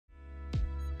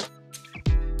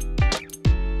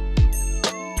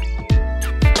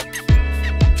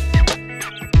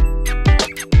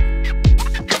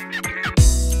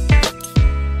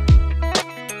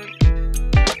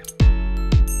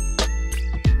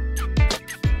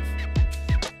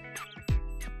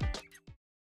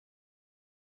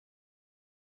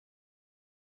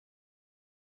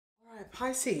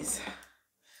Pisces,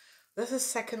 this is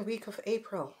second week of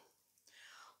April.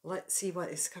 Let's see what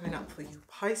is coming up for you,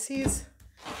 Pisces.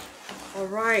 All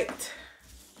right.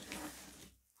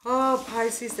 Oh,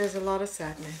 Pisces, there's a lot of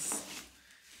sadness.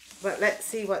 But let's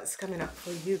see what's coming up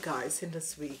for you guys in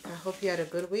this week. I hope you had a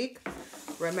good week.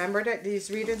 Remember that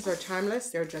these readings are timeless.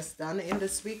 They're just done in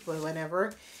this week. But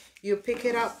whenever you pick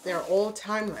it up, they're all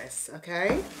timeless.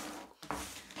 Okay?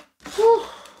 Whew.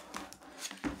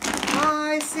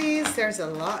 Pisces, there's a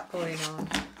lot going on.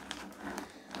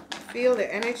 Feel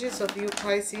the energies of you,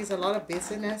 Pisces. A lot of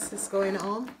busyness is going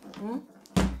on.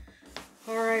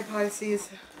 All right, Pisces.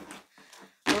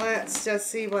 Let's just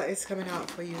see what is coming out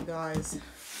for you guys.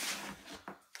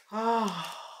 The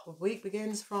week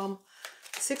begins from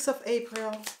 6th of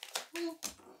April.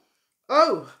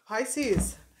 Oh,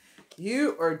 Pisces,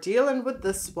 you are dealing with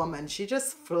this woman. She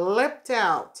just flipped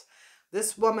out.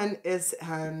 This woman is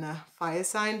a fire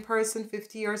sign person,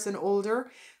 50 years and older.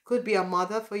 Could be a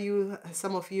mother for you,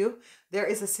 some of you. There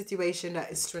is a situation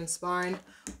that is transpiring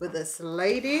with this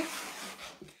lady.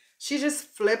 She just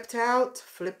flipped out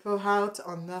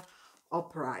on the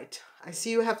upright. I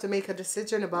see you have to make a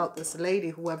decision about this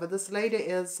lady, whoever this lady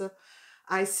is.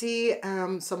 I see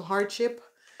some hardship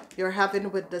you're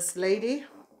having with this lady,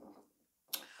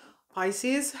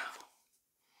 Pisces.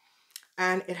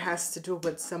 And it has to do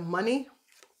with some money.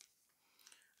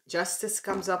 Justice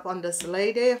comes up on this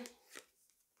lady.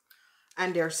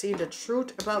 And they're seeing the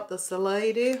truth about this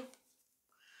lady.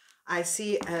 I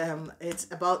see it's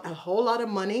about a whole lot of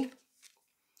money.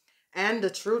 And the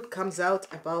truth comes out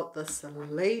about this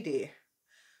lady.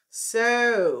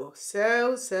 So,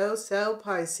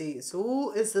 Pisces.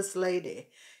 Who is this lady?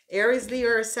 Aries, Leo,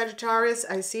 or Sagittarius.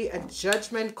 I see a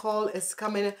judgment call is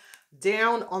coming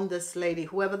down on this lady.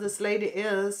 Whoever this lady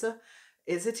is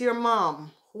it your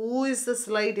mom? Who is this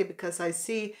lady? Because I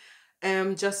see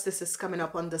justice is coming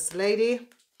up on this lady.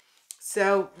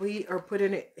 So we are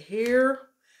putting it here.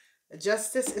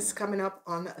 Justice is coming up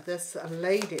on this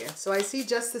lady. So I see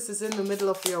justice is in the middle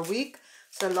of your week.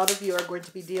 So a lot of you are going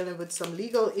to be dealing with some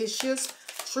legal issues.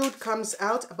 Truth comes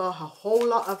out about a whole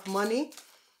lot of money.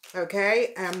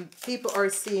 Okay. People are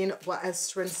seeing what has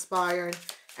transpired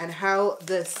and how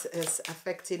this is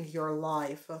affecting your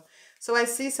life. So I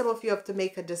see some of you have to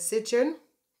make a decision.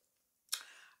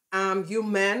 You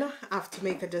men have to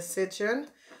make a decision.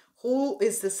 Who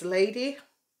is this lady?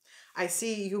 I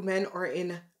see you men are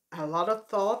in a lot of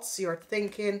thoughts. You're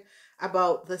thinking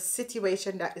about the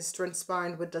situation that is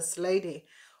transpiring with this lady.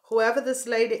 Whoever this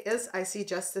lady is, I see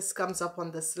justice comes up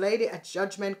on this lady. A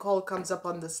judgment call comes up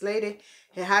on this lady.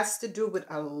 It has to do with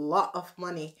a lot of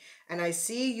money. And I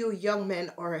see you young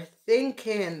men are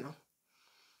thinking.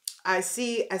 I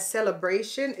see a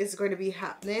celebration is going to be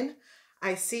happening.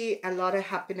 I see a lot of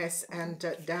happiness and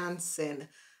dancing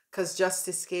because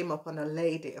justice came up on a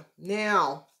lady.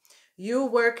 Now, you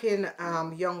working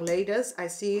young ladies, I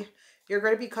see you're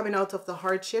going to be coming out of the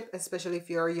hardship, especially if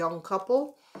you're a young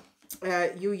couple.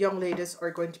 You young ladies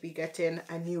are going to be getting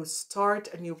a new start,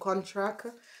 a new contract.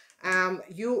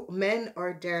 You men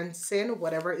are dancing,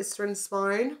 whatever is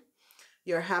transpiring.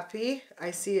 You're happy. I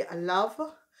see a love.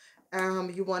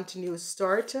 You want a new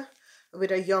start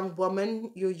with a young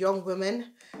woman. You young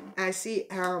women. I see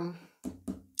a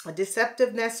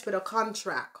deceptiveness with a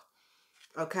contract.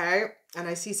 Okay. And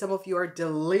I see some of you are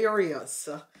delirious.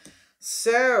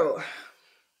 So.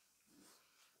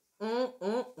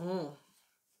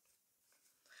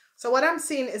 So what I'm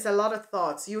seeing is a lot of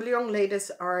thoughts. You young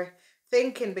ladies are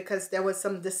thinking because there was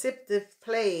some deceptive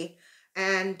play.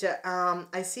 And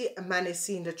I see a man is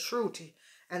seeing the truth.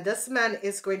 And this man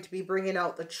is going to be bringing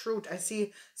out the truth. I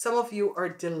see some of you are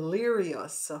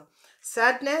delirious.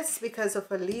 Sadness because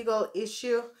of a legal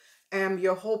issue.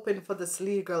 You're hoping for this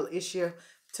legal issue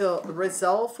to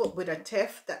resolve with a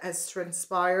theft that has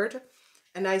transpired.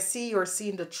 And I see you're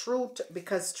seeing the truth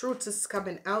because truth is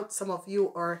coming out. Some of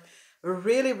you are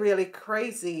really, really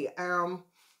crazy.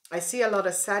 I see a lot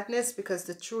of sadness because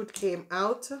the truth came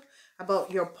out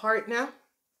about your partner.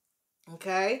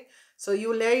 Okay. So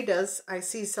you ladies, I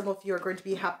see some of you are going to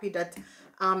be happy that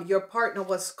your partner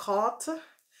was caught.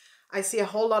 I see a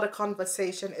whole lot of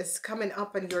conversation is coming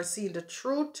up and you're seeing the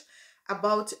truth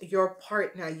about your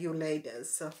partner, you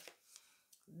ladies.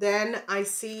 Then I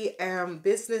see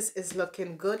business is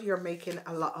looking good. You're making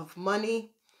a lot of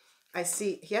money. I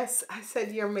see, yes, I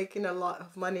said you're making a lot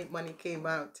of money. Money came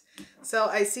out. So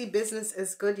I see business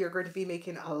is good. You're going to be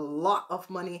making a lot of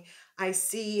money. I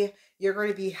see you're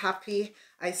going to be happy.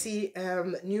 I see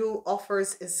new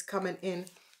offers is coming in.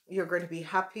 You're going to be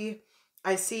happy.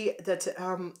 I see that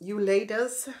you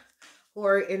ladies who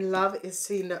are in love is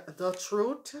seeing the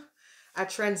truth. A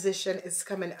transition is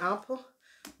coming up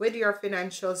with your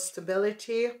financial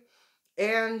stability.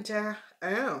 And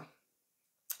oh,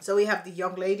 so we have the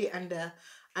young lady and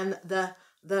the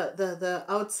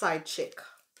outside chick.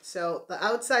 So the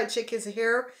outside chick is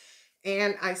here,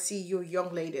 and I see you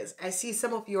young ladies. I see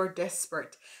some of you are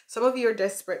desperate. Some of you are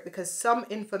desperate because some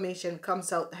information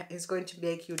comes out that is going to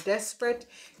make you desperate.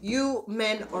 You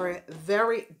men are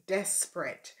very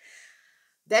desperate.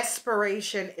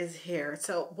 Desperation is here.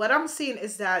 So what I'm seeing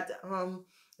is that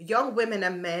young women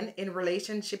and men in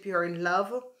relationship, you're in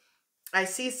love. I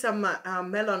see some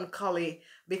melancholy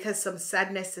because some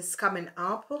sadness is coming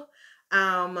up.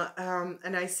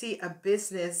 And I see a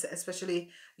business,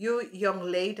 especially you young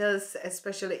ladies,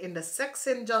 especially in the sex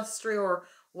industry or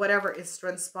whatever is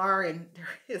transpiring.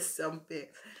 There is something.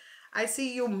 I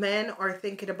see you men are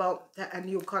thinking about a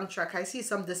new contract. I see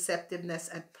some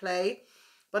deceptiveness at play.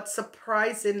 But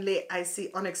surprisingly, I see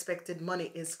unexpected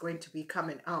money is going to be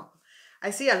coming up. I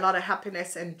see a lot of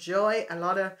happiness and joy. A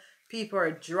lot of people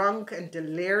are drunk and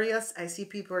delirious. I see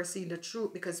people are seeing the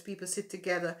truth because people sit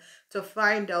together to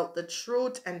find out the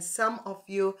truth. And some of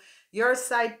you, your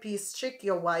side piece chick,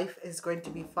 your wife, is going to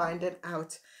be finding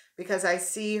out. Because I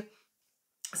see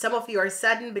some of you are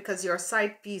saddened because your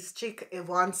side piece chick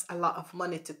wants a lot of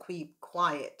money to keep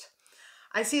quiet.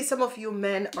 I see some of you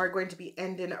men are going to be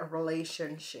ending a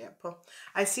relationship.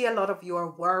 I see a lot of you are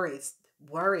worried.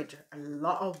 A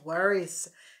lot of worries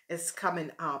is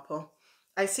coming up.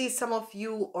 I see some of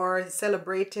you are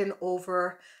celebrating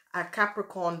over a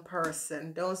Capricorn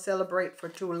person. Don't celebrate for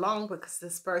too long because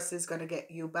this person is going to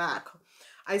get you back.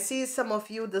 I see some of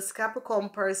you, this Capricorn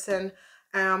person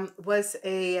was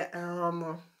a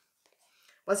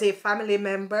family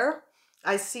member.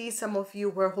 I see some of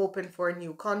you were hoping for a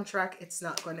new contract. It's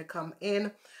not going to come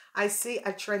in. I see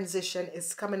a transition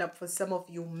is coming up for some of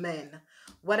you men.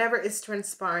 Whatever is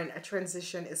transpiring, a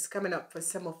transition is coming up for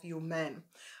some of you men.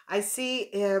 I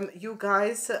see you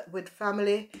guys with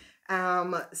family.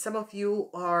 Some of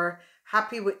you are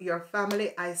happy with your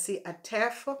family. I see a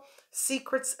theft.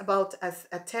 Secrets about a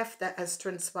theft that has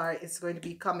transpired is going to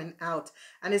be coming out.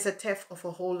 And it's a theft of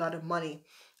a whole lot of money.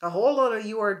 A whole lot of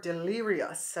you are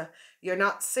delirious. You're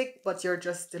not sick, but you're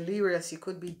just delirious. You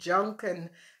could be drunk and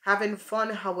having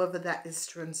fun, however that is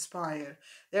transpired.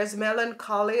 There's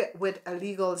melancholy with a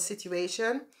legal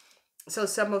situation. So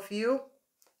some of you,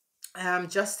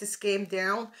 justice came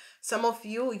down. Some of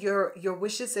you, your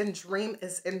wishes and dream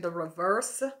is in the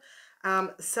reverse.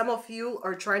 Some of you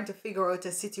are trying to figure out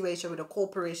a situation with a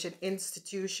corporation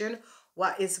institution.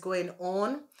 What is going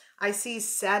on? I see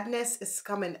sadness is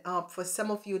coming up for some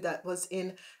of you that was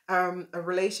in a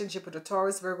relationship with a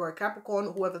Taurus, Virgo, or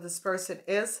Capricorn, whoever this person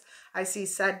is. I see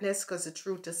sadness because the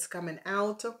truth is coming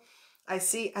out. I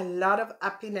see a lot of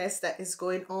happiness that is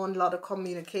going on, a lot of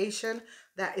communication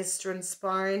that is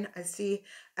transpiring. I see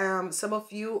some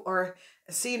of you are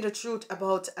seeing the truth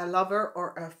about a lover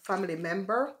or a family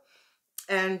member.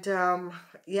 And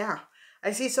yeah,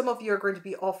 I see some of you are going to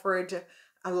be offered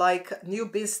like new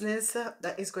business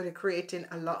that is going to create in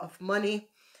a lot of money.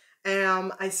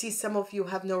 I see some of you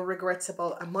have no regrets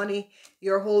about money.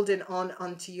 You're holding on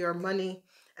onto your money.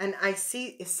 And I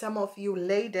see some of you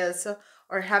ladies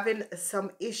are having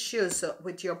some issues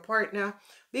with your partner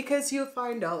because you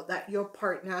find out that your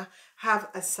partner have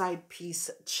a side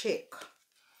piece chick.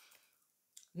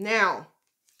 Now,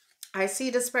 I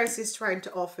see this person is trying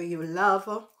to offer you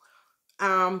love.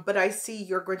 But I see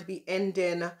you're going to be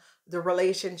ending the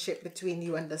relationship between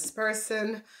you and this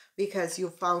person because you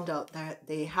found out that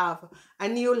they have a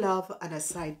new love and a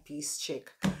side piece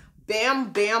chick.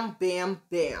 Bam, bam, bam,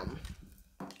 bam.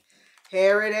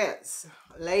 Here it is.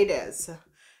 Ladies,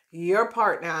 your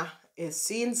partner is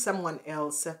seeing someone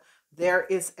else. There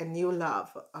is a new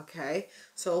love, okay?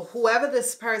 So whoever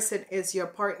this person is, your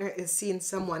partner is seeing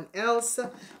someone else.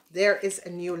 There is a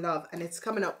new love, and it's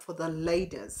coming up for the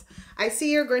ladies. I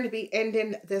see you're going to be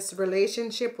ending this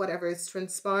relationship, whatever is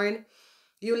transpiring.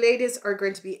 You ladies are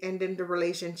going to be ending the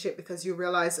relationship because you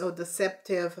realize how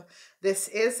deceptive this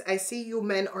is. I see you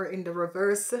men are in the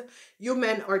reverse. You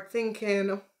men are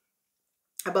thinking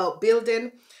about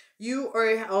building. You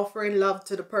are offering love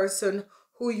to the person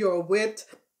who you're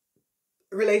with.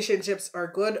 Relationships are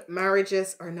good.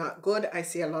 Marriages are not good. I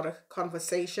see a lot of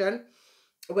conversation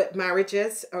with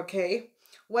marriages, okay?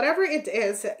 Whatever it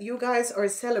is, you guys are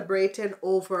celebrating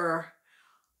over,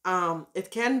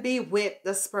 it can be with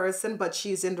this person, but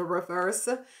she's in the reverse.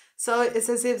 So it's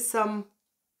as if some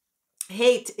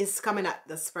hate is coming at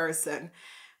this person.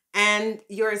 And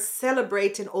you're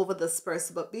celebrating over this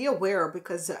person, but be aware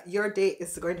because your day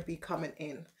is going to be coming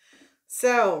in.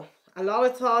 So, a lot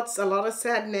of thoughts, a lot of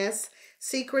sadness.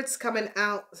 secrets coming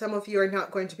out. Some of you are not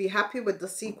going to be happy with the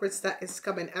secrets that is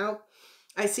coming out.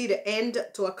 I see the end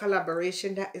to a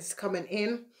collaboration that is coming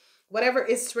in. Whatever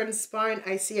is transpiring,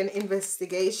 I see an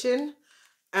investigation.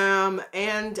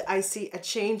 And I see a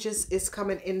changes is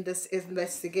coming in this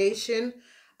investigation.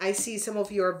 I see some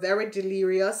of you are very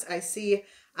delirious. I see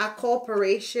a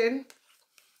corporation.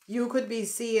 You could be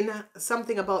seeing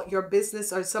something about your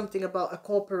business or something about a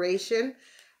corporation.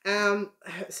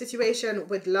 Situation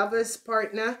with lovers,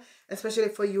 partner, especially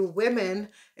for you women,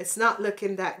 it's not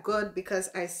looking that good,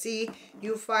 because I see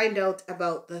you find out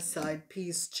about the side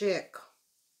piece chick.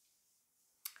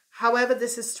 However,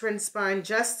 this is transpiring.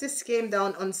 Justice came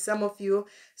down on some of you.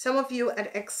 Some of you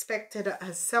had expected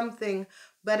something,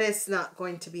 but it's not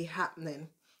going to be happening.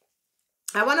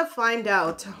 I want to find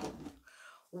out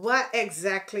what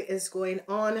exactly is going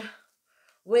on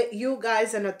with you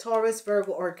guys and a Taurus,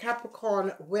 Virgo, or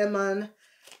Capricorn women.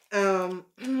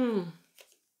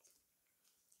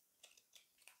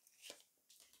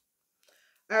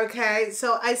 Okay,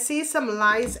 so I see some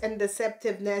lies and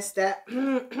deceptiveness that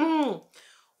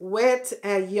with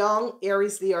a young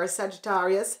Aries, Leo, or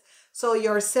Sagittarius. So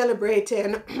you're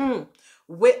celebrating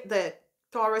with the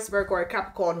Taurus, Virgo, or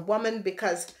Capricorn woman,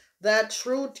 because the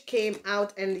truth came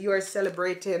out and you're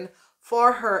celebrating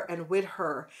for her and with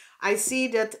her. I see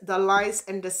that the lies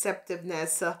and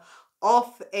deceptiveness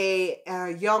of a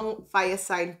young fire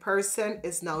sign person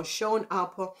is now shown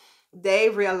up. They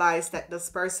realize that this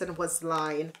person was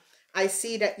lying. I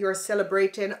see that you're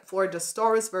celebrating for the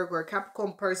Taurus, Virgo, or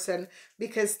Capricorn person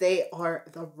because they are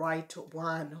the right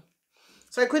one.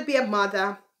 So it could be a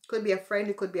mother, could be a friend,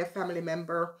 it could be a family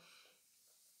member.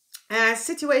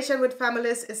 Situation with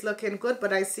families is looking good,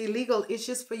 but I see legal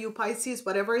issues for you, Pisces.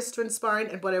 Whatever is transpiring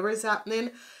and whatever is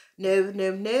happening,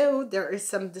 no, there is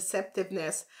some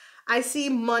deceptiveness. I see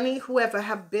money, whoever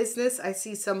have business. I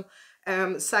see some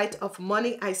sight of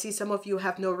money. I see some of you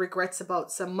have no regrets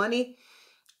about some money.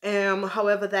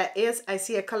 However that is, I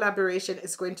see a collaboration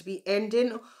is going to be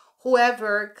ending.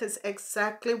 Whoever, because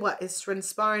exactly what is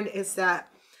transpiring is that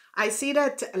I see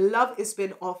that love is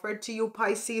being offered to you,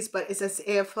 Pisces, but it's as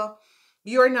if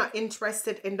you're not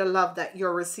interested in the love that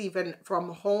you're receiving from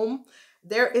home.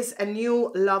 There is a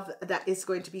new love that is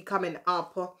going to be coming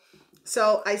up.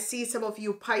 So I see some of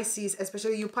you Pisces,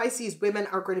 especially you Pisces women,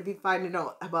 are going to be finding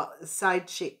out about a side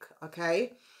chick,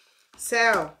 okay?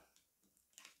 So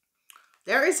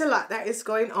there is a lot that is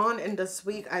going on in this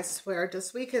week. I swear,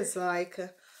 this week is like,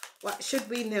 what should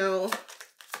we know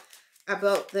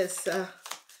about this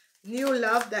new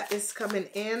love that is coming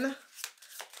in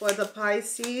for the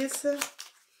Pisces?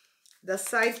 The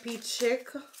side piece chick.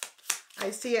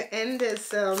 I see an end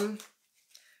is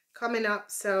coming up.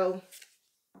 So,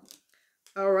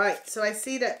 all right. So I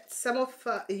see that some of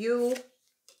you,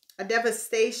 a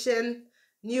devastation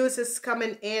news is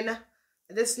coming in.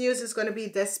 This news is going to be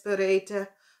desperate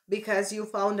because you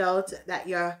found out that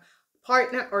your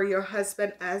partner or your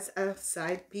husband has a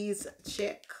side piece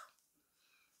chick.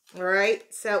 All right,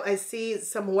 so I see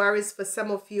some worries for some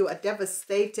of you. A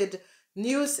devastated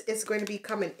news is going to be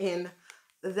coming in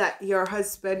that your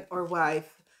husband or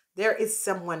wife, there is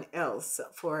someone else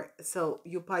for. So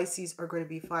you Pisces are going to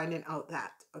be finding out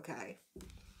that, okay?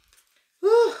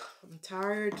 Whew, I'm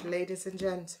tired, ladies and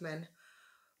gentlemen.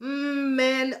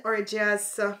 Men are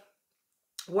just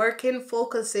working,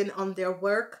 focusing on their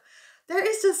work. There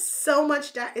is just so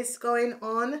much that is going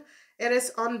on. It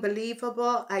is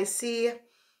unbelievable. I see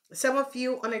some of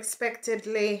you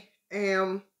unexpectedly,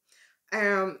 your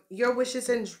wishes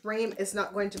and dream is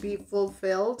not going to be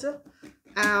fulfilled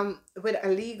with a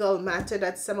legal matter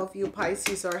that some of you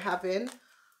Pisces are having.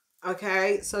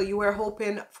 Okay, so you were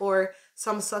hoping for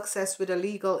some success with a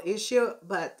legal issue,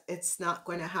 but it's not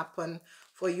going to happen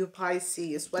for you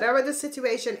Pisces. Whatever the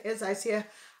situation is, I see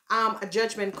a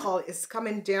judgment call is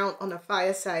coming down on a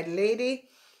fireside lady.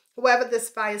 Whoever this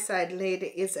fireside lady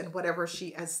is and whatever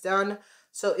she has done.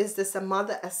 So is this a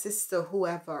mother, a sister,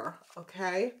 whoever?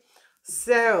 Okay.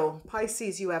 So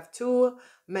Pisces, you have two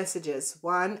messages,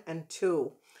 1 and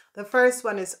 2. The first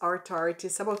one is authority.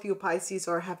 Some of you Pisces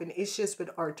are having issues with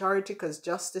authority because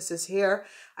justice is here.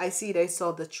 I see they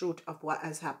saw the truth of what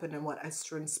has happened and what has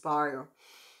transpired.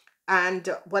 And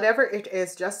whatever it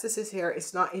is, justice is here.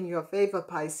 It's not in your favor,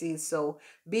 Pisces. So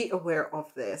be aware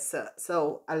of this.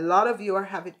 So a lot of you are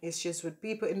having issues with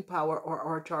people in power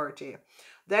or authority.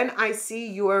 Then I see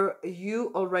you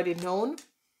already known.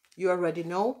 You already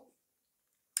know.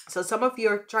 So some of you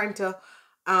are trying to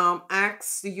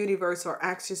ask the universe or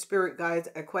ask your spirit guides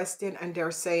a question, and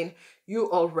they're saying you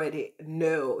already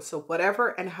know. So whatever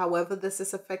and however this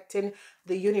is affecting,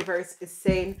 the universe is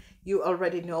saying you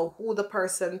already know who the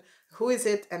person, who is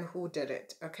it, and who did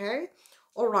it. Okay.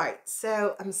 All right.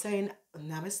 So I'm saying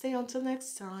namaste until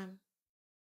next time.